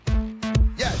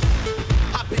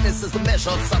this is the measure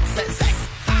of success.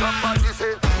 Somebody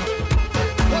say,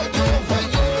 hey yo, hey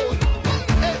yo,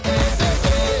 hey, hey, hey,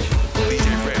 hey. DJ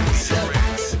Rex.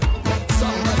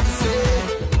 Somebody say,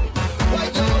 hey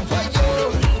yo, hey yo,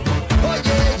 oh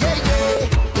yeah, yeah, yeah.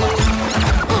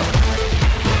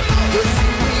 You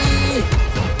see me,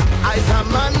 I's a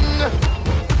man,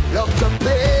 love to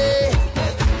play,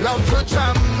 love to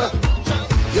jam.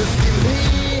 You see me,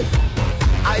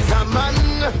 I's a man,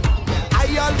 I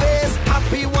always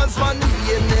happy once money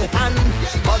in the hand,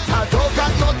 but I don't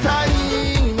got no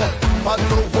time for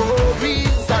no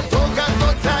worries. I don't got no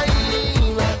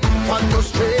time for no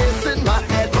stress in my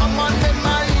head, I'm on my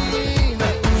mind.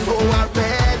 So I'm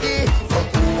ready to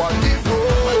go on the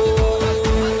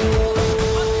road.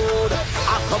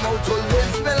 I come out to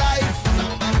live my life,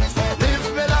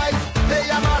 play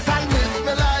a mass and live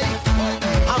my life.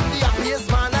 I'm the happiest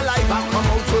man alive. I come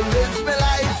out to live my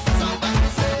life.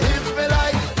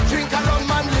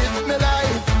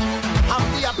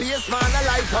 Happiest man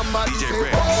alive, somebody say,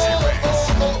 oh, oh, oh,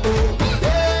 oh, oh,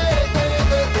 yeah, yeah,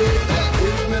 yeah, yeah,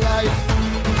 live my life,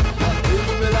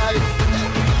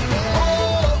 oh,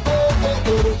 oh,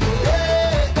 oh, oh,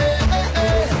 yeah, yeah,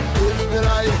 yeah, live my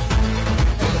life.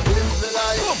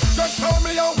 Just show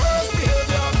me your worst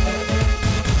behavior,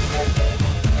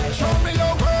 show me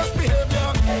your worst behavior,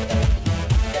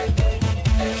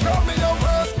 show me your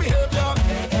worst behavior,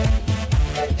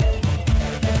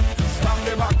 stop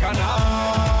the bacchanal.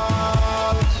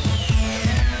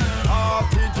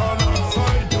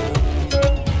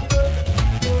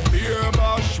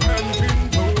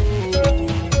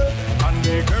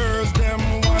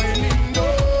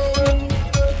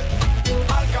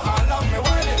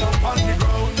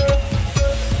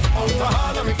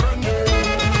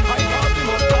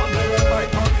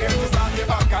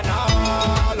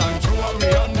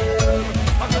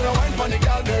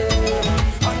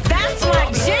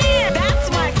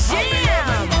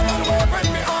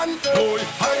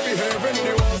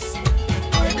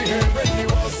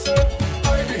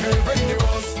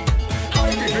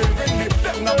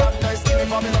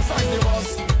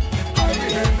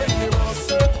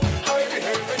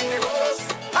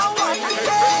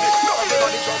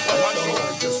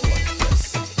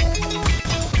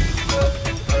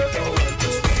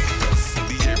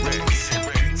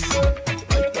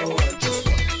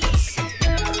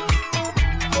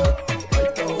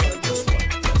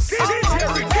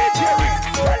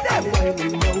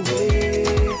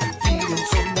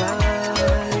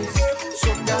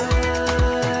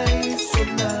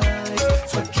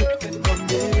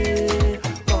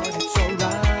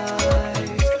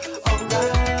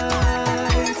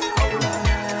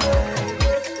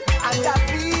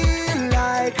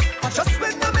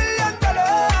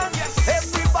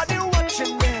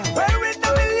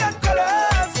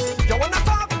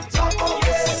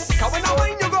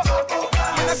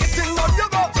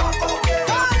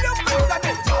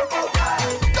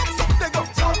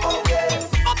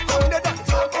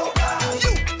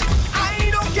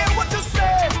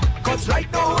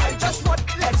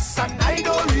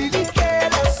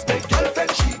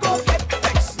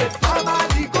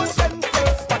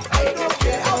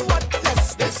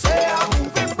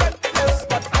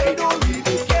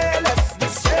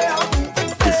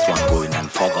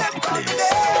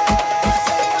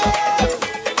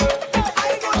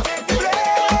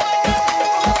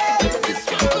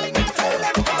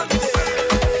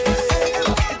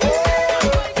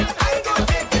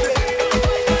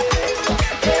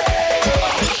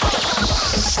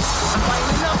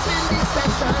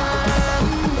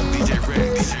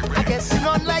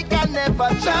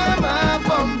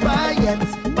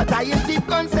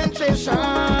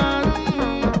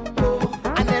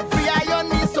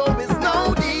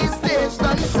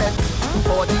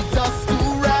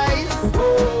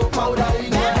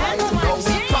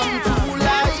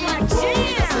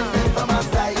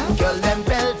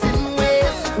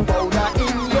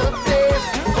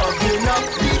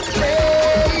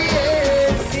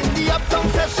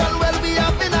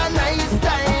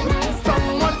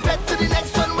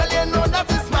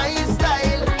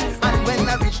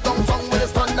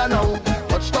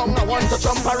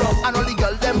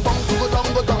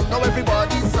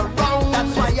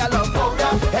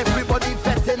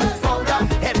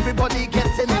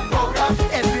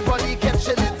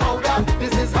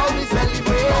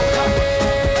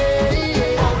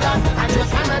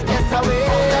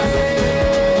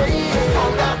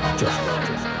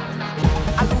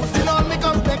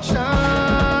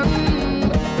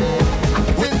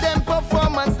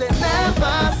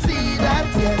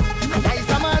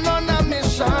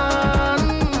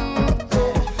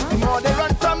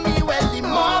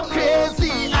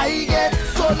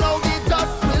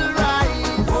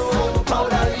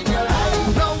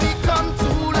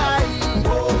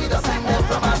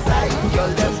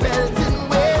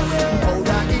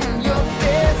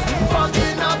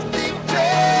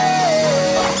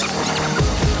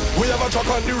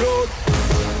 on the road.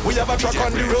 We have a truck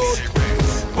on the road.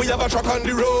 We have a truck on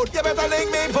the road. You better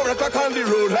link me 4 o'clock on the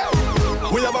road.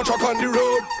 We have a truck on the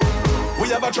road. We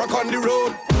have a truck on the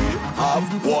road. We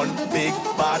have one big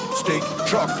bad stick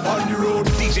truck on the road.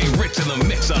 DJ Rich in the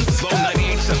mix on Flow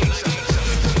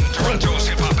 98.7. Toronto's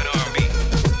hip hop and R&B.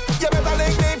 You better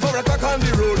link me 4 o'clock on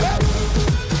the road.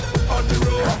 On the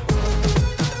road.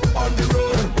 On the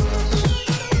road.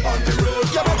 On the road.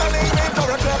 You better link me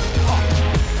 4 o'clock.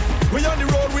 We on the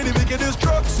road with the wickedest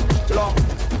trucks.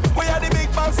 We are the big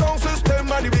band sound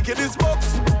system and the wickedest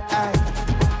box.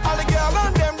 All the girls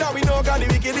and them that we know got the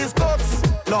wickedest cuts.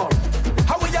 Lord,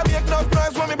 how we a make enough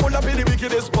noise when we pull up in the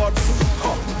wickedest spots?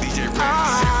 DJ Rich.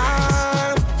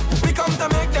 We come to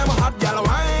make them hot gal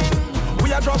wine.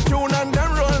 We a drop tune and then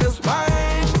roll the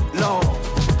spine. Lord,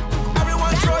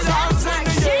 everyone throw your hands in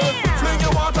the air. Fling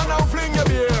your water now, fling your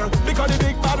beer. Because the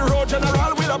big bad road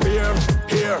general will appear.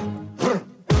 Here,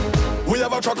 we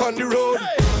have a truck on the road.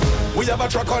 We have a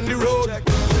truck on the road.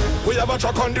 We have a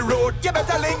truck on the road. You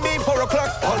better link me 4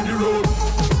 o'clock on the road.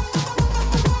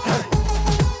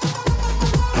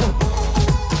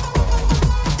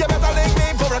 You better link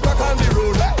me 4 o'clock on the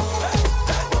road.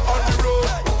 On the road.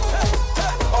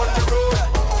 On the road.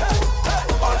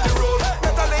 On the road.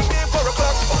 Better link me 4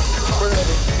 o'clock. We're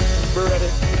ready. We're ready.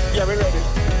 Yeah, we're ready.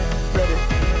 Ready.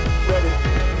 Ready.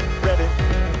 Ready.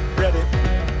 Ready.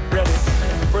 Ready.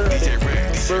 We're ready.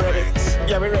 We're ready.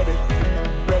 Yeah, we're ready.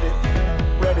 Ready.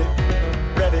 Ready.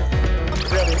 Ready.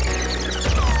 Ready.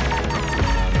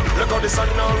 Look how the sun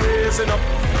now raising up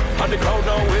and the crowd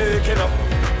now waking up.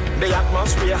 The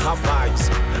atmosphere have vibes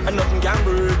and nothing can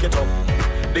break it up.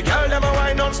 The girl them a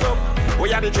wine non-stop.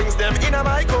 We are the drinks them in a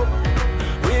my cup.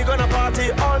 We gonna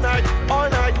party all night, all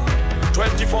night.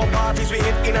 24 parties we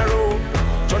hit in a row.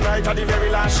 Tonight at the very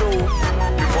last show.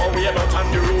 Before we head out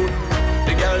on the road,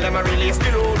 the girl them a release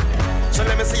the load. So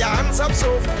let me see your hands up,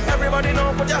 so everybody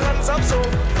know, put your hands up, so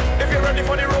if you're ready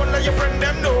for the road, let your friend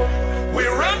them know.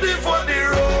 We're ready for the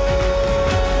road.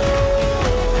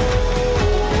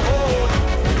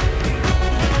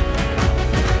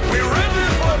 We're ready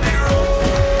for the road.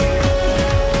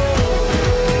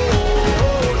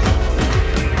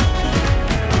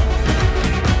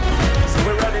 So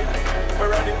we're ready,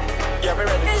 yeah, we're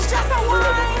ready. It's just a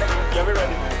wine. Yeah, we're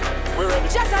ready, we're ready.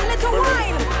 Just a little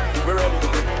wine. We're ready.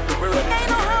 We're ready. Ain't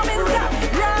no harm in that,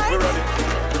 right? We're ready.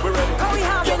 We're ready. Cause we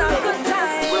having a good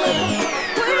time. We're ready.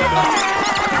 We're ready.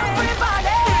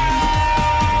 Everybody.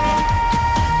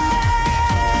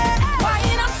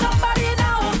 Wine up somebody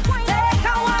now. Take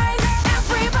a wine.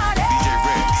 Everybody. DJ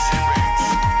Rich.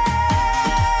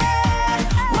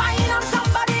 Wine up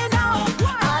somebody now.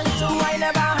 A little wine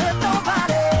never hurt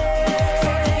nobody.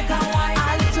 So take a wine.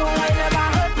 A little wine never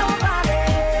hurt nobody.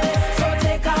 So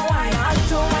take a wine. A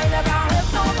little wine never hurt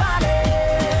nobody.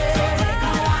 So take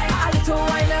a wine. A little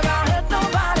wine never hurt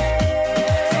nobody.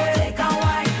 So take a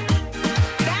wine.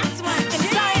 That's what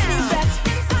inside the vet.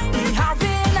 We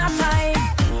having a time.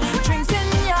 Drinks in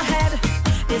your head.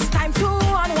 It's time to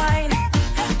unwind.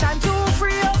 Time to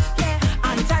free up.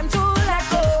 And time to let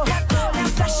go. The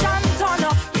session turn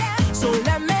up. So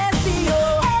let me see you.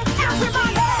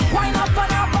 Everybody, wind up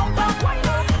on a bumper.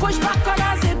 Push back on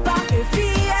a zipper. If he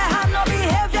have no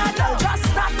behavior, now just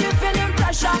stop giving him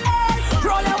pressure.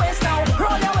 Roll your waist now,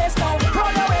 roll your waist now,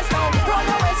 roll your waist now, roll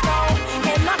your waist now.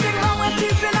 Ain't nothing wrong with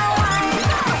keeping a wine.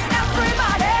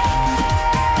 Everybody,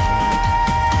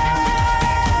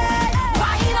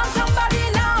 wine on somebody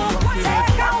now.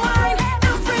 Take a wine.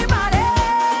 Everybody,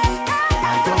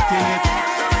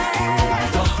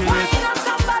 wine on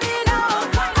somebody now.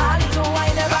 A little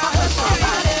wine never hurt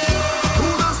nobody. Who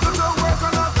does go to work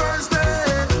on a Thursday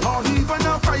or even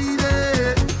a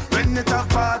Friday when it a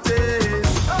parties?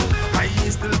 I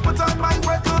still put on my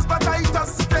wet clothes, but I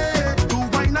just stay to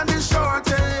wine on the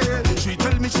shorty. She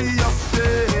tell me she up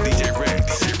there. DJ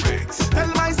Rich. Tell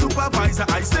my supervisor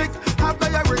I sick, have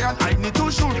diarrhea and I need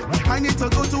to shoot. I need to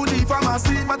go to the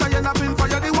pharmacy, but I end up in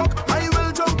fire the walk. I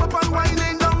will jump up and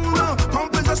whining down,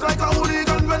 pumping just like a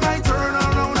hooligan when I turn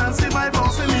around and see my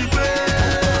boss in the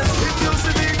place. If you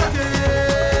see me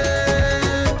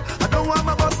again, I don't want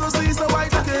my boss to see, so I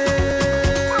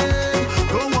again.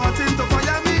 Don't want him to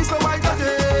fire me, so I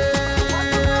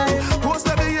again. Post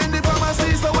me in the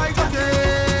pharmacy, so I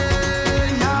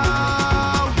again.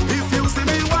 Yeah. If you see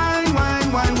me wine,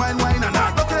 and I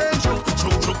again, choke,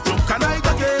 and I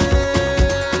again.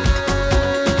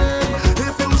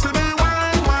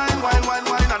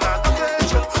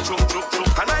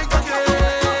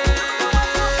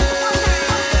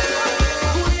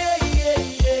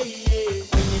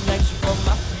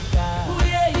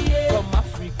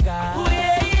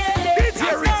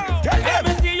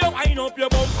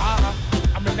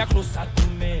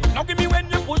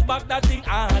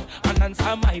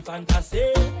 answer my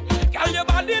fantasy. Girl, your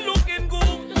body looking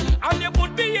good, and you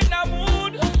put me in a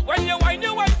mood. When you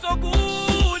wine so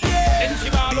good, yeah. Then she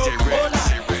ball up, oh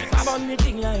Lord. She grab on the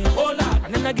thing like, oh Lord.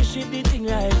 And then I give she the thing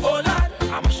like, oh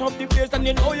Lord. I mash up the place and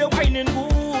you know you're whining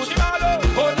good. She ball up,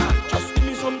 oh Lord. Just give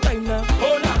me some time now,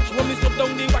 oh Lord. She want me stop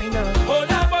down the wine now, oh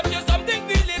Lord. But there's something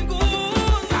feeling good.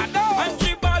 And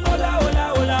she ball, hola, hola,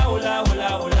 hola, hola, hola,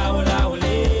 hola, hola,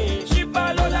 hola. She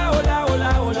ball, hola, hola,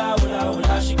 hola, hola, hola,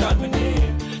 hola. She called me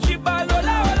name. She ball,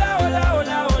 hola, hola, hola,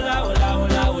 hola, hola, hola,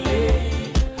 hola, hola.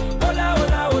 Hola,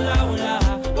 hola, hola, hola,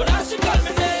 hola. She called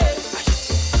me name.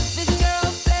 This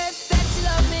girl says that she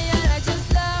loves me and I just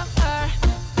love her.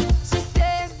 She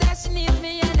says that she needs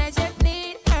me and I just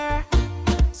need her.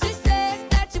 She says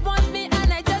that she wants me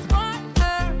and I just want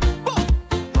her.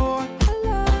 For her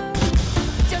love.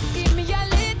 Just give me a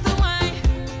little wine.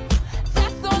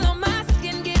 That's all I'm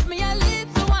asking. Give me a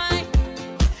little wine.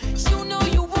 You know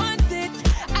you want it.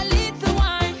 A little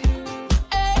wine.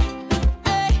 Hey,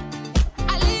 hey.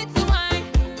 A little wine.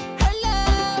 Her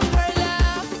love, her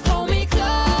love. Hold me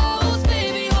close,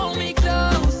 baby, hold me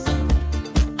close.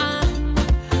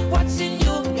 Watching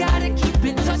you, gotta keep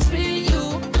in touch with you.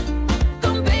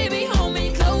 Come, baby, hold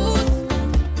me close.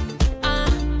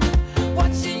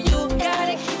 Watching you,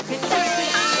 gotta keep in touch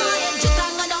with you.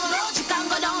 Chicanga down low,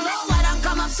 chicanga down low. When I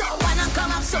come up so, when I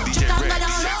come up so. Chicanga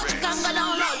down low, chicanga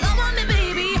down low. Love on me,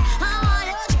 baby.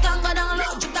 Chicanga down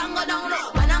low, chicanga down low.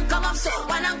 When I come up so,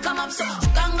 when I come up so.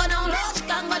 Chicanga down low,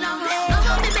 chicanga down low. Love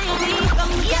on me, baby.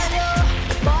 Come get it.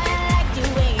 Boy, I like the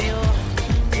way you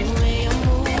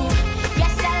move.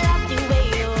 Yes, I love the way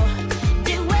you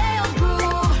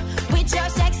groove. With your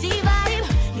sexy vibe,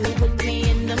 you put me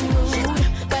in the mood.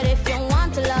 But if you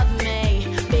want to love me,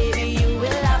 baby, you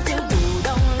will have to go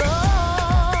down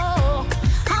low.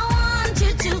 I want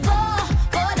you to go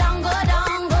down, go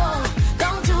down,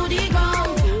 down to the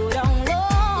ground, go down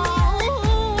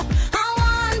low. I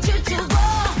want you to go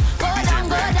down,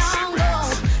 go down,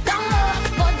 down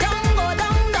low, go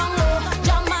down low.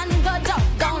 Jump and go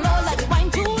down low, like wine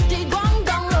to the ground,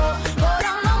 down low. Go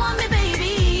down low on me,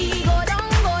 baby. Go down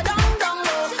low.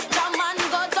 Jump and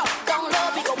go down low,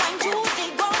 because wine to the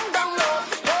ground, down low.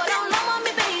 Go down low on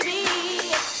me, baby.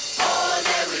 All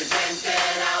day we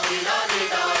drinking and we don't need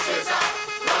no chaser.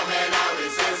 Rum in our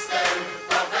system,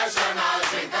 professional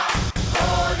drinker.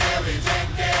 All day we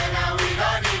drinking and we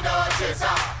don't need no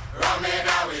chaser. Rum in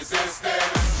our system,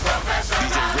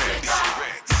 professional drinker.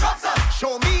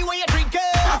 Show me where you're drinking.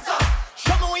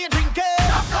 Show me where you're drinking.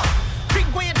 Drink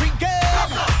where you're drinking.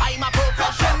 I'm a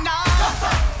professional.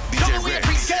 Show me where you're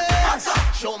drinking.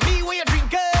 Show me where you're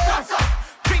drinking.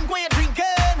 Drink where you're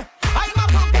drinking. I'm a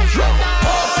professional.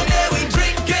 All day we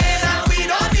drinking and we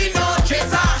don't need no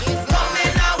chaser. Rum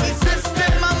in our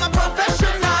system, I'm a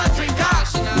professional drinker.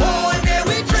 All day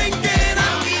we drinking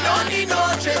and we don't need no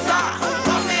chaser.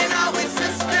 Rum in our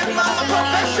system, I'm a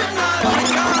professional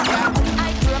drinker.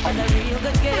 I grew up as a real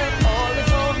good kid, always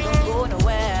home, don't go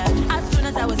nowhere. As soon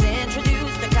as I was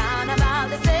introduced to carnival,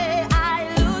 they say I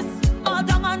lose. All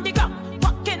down on the ground,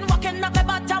 walking up the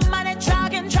bottom and it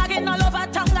dragging all over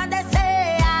tongue, and they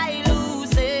say I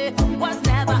lose. It was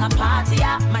never a party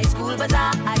at my school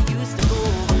bazaar I used to go,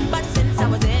 but since I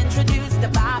was introduced to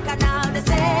Bacchanal, they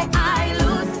say I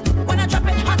lose. When I drop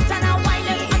it hot and I whine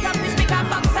it, I got the speaker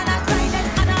box and I grind it,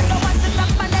 and I don't want to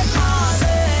stop and they call it.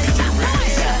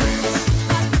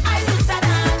 I lose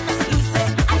it,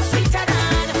 I'm sweeter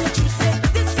than juicy.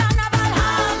 This carnival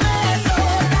have me so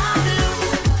down.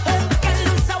 Get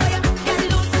loose away, get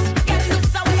loose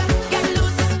away, get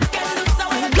loose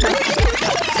away.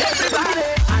 Everybody,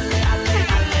 alle, alle,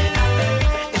 alle, alle.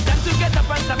 It's time to get up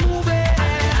and start moving.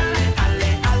 Alle, alle, alle,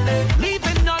 alle.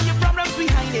 Leaving all your problems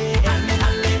behind it. Alle,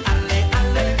 alle, alle,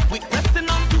 alle. We're pressing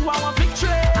on to our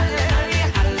victory. Alle, alle,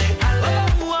 alle, alle.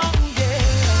 Oh, oh, yeah.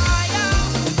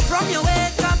 From your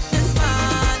wake up this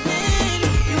morning,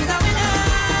 you're a winner,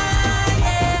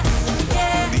 yeah,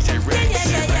 yeah. DJ Rex.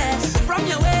 Yeah. From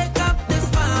your wake up this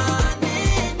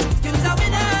morning, you're a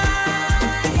winner,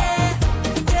 yeah.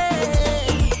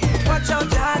 Watch out,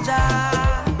 Jaja.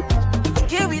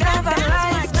 Here we live our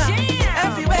lives now.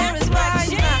 Everywhere is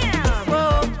right now.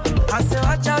 Whoa, I say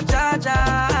watch out, Jaja.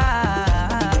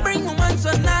 Bring woman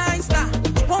so nice now.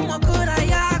 What more could I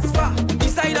ask for?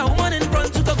 Beside a woman in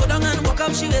front to go down and walk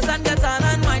up she waist and get on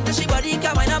and wind till she body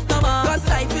can wind up no more. Cause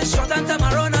life is short and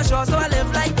tomorrow not sure, so I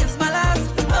live like it's my last.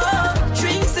 Oh,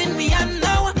 drinks in me and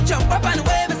now. Jump up and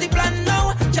wave is the plan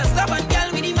now. Just love and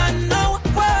girl with the man now.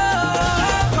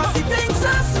 Whoa, cause the things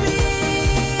so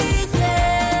sweet,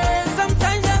 yeah.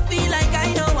 Sometimes I feel like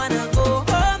I don't wanna go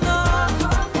home, no.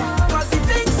 Cause the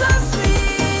things so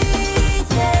sweet,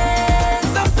 yeah.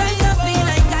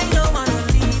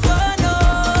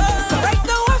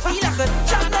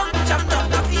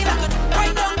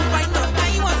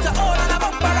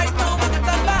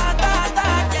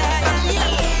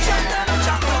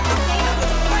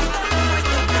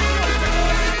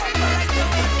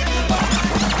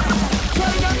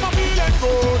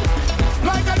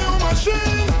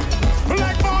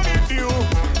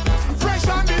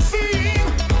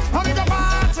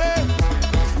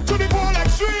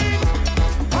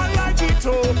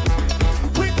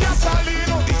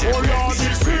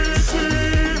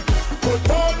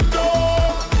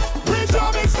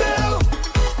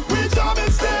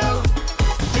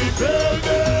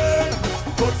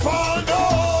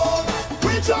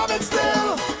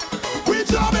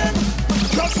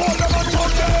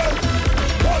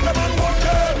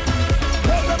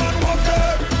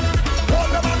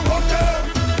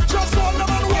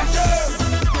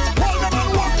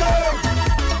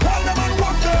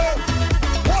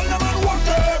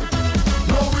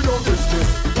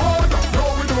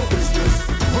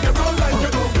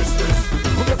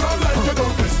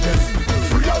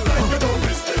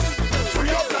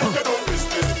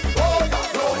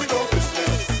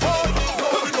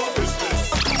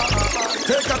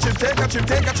 chip,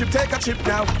 take a chip, take a chip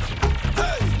now.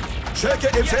 Hey. Shake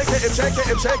it, shake it, shake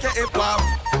it, shake it, wow.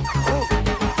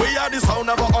 We are the sound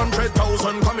of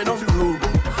 100,000 coming off the road.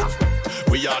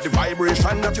 We are the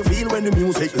vibration that you feel when the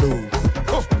music low.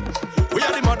 We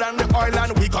are the mud and the oil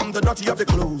and we come the dirty of the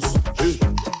clothes. Hey.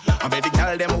 I made the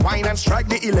girl them wine and strike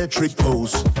the electric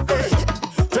pose. Hey.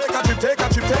 Take a chip, take a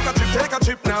chip, take a chip, take a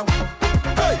chip now.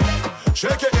 Hey.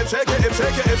 Shake it, shake it,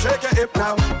 shake it, shake it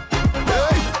now.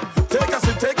 Hey. Take a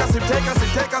sip, take a sip, take a sip,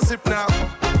 take a sip now.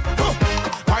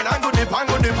 Wine and go dip, and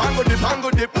go dip, and go dip, and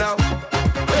go dip now.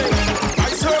 Hey. I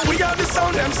swear we are the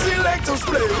sound them selectors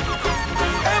play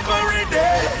every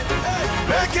day,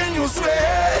 making you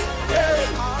sway.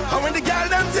 And when the girl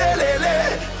them tell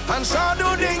and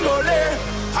shadow dingole,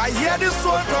 I hear the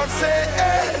soul crowd say,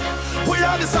 we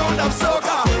are the sound of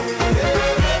soca.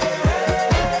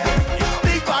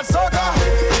 Big bad soca.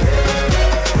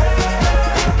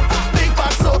 Big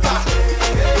bad soca.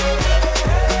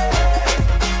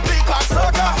 Big bad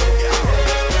soca.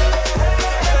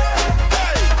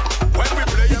 When we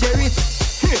play DJ Ritz,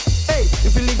 hey, you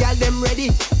feel the girl them ready?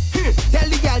 Tell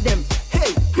the girl them,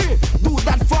 hey, do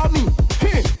that for me.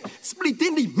 Split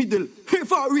in the middle.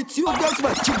 For Ritz, you girls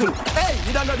must jiggle. Hey,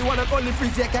 you don't know the one and only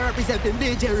Freeze here can represent them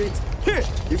DJ Ritz.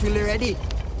 You feel ready?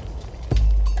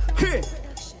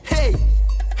 Hey,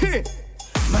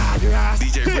 Madras.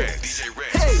 DJ Red, DJ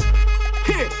Red.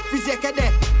 Hey, Freeze here can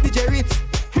there, DJ Ritz.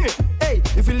 Hey,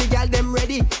 you feel the girl them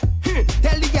ready?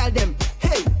 Tell the girl them,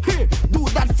 hey, do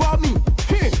that for me.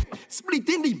 Split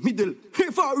in the middle.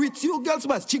 For Ritz, you girls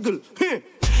must jiggle.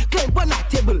 Climb on that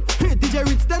table. DJ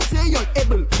Ritz then say you're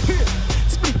able.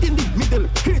 Split in the middle.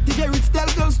 DJ Ritz tell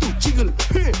girls to jiggle.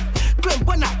 Climb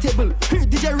on that table.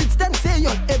 DJ Ritz then say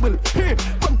you're able.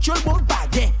 Control won't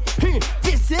bad there.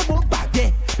 Face won't bad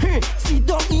there. Sit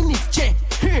down in his chair.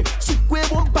 Sukwe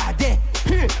won't bad there.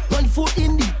 1 foot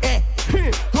in the air.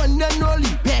 One and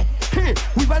only pair.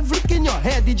 With one flick in your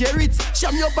hair, DJ Ritz.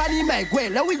 Sham your body, my way.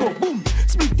 Now we go boom.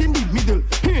 Split in the middle.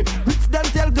 Ritz then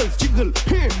tell girls jiggle.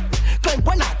 Climb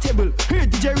on that table.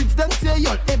 DJ Ritz then say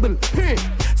you're able.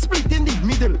 Split in the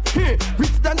middle.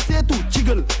 Ritz then say to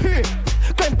jiggle.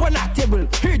 Climb on that table.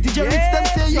 DJ Ritz then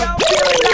say